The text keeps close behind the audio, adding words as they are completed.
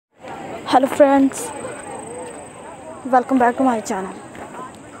Hello friends, welcome back to my channel.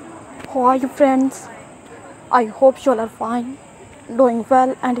 How are you friends? I hope you all are fine, doing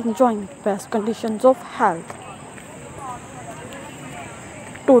well and enjoying best conditions of health.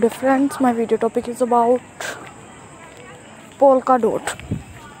 Today friends, my video topic is about polka dot,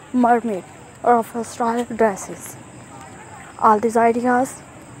 mermaid, ruffle style dresses. All these ideas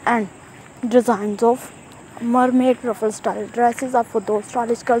and designs of mermaid ruffle style dresses are for those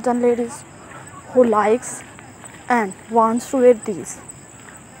stylish girls and ladies who likes and wants to wear these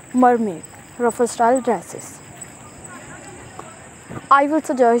mermaid ruffle style dresses. I will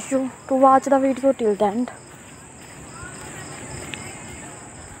suggest you to watch the video till the end.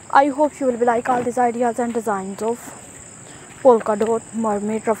 I hope you will be like all these ideas and designs of polka dot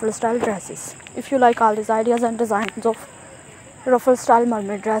mermaid ruffle style dresses. If you like all these ideas and designs of ruffle style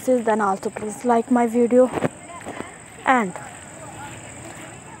mermaid dresses, then also please like my video and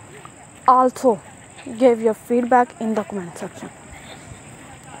also give your feedback in the comment section.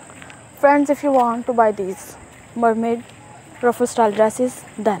 Friends, if you want to buy these mermaid ruffle style dresses,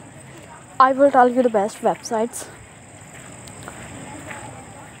 then I will tell you the best websites.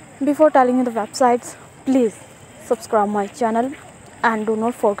 Before telling you the websites, please subscribe my channel and do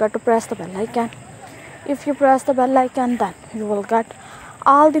not forget to press the bell icon. If you press the bell icon, then you will get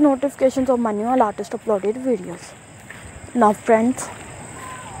all the notifications of my new latest uploaded videos. Now friends,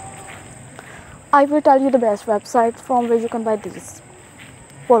 I will tell you the best websites from where you can buy these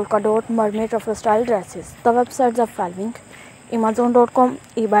polka dot mermaid ruffle style dresses. The websites are following: Amazon.com,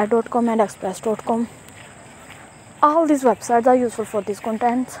 eBay.com and Express.com. All these websites are useful for these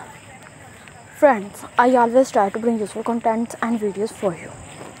contents. Friends, I always try to bring useful contents and videos for you.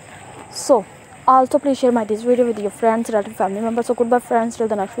 So also please share this video with your friends, relatives, family members. So goodbye friends, till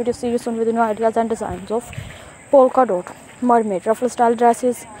the next video. See you soon with new ideas and designs of polka dot mermaid ruffle style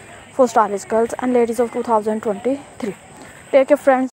dresses for stylish girls and ladies of 2023. Take care friends.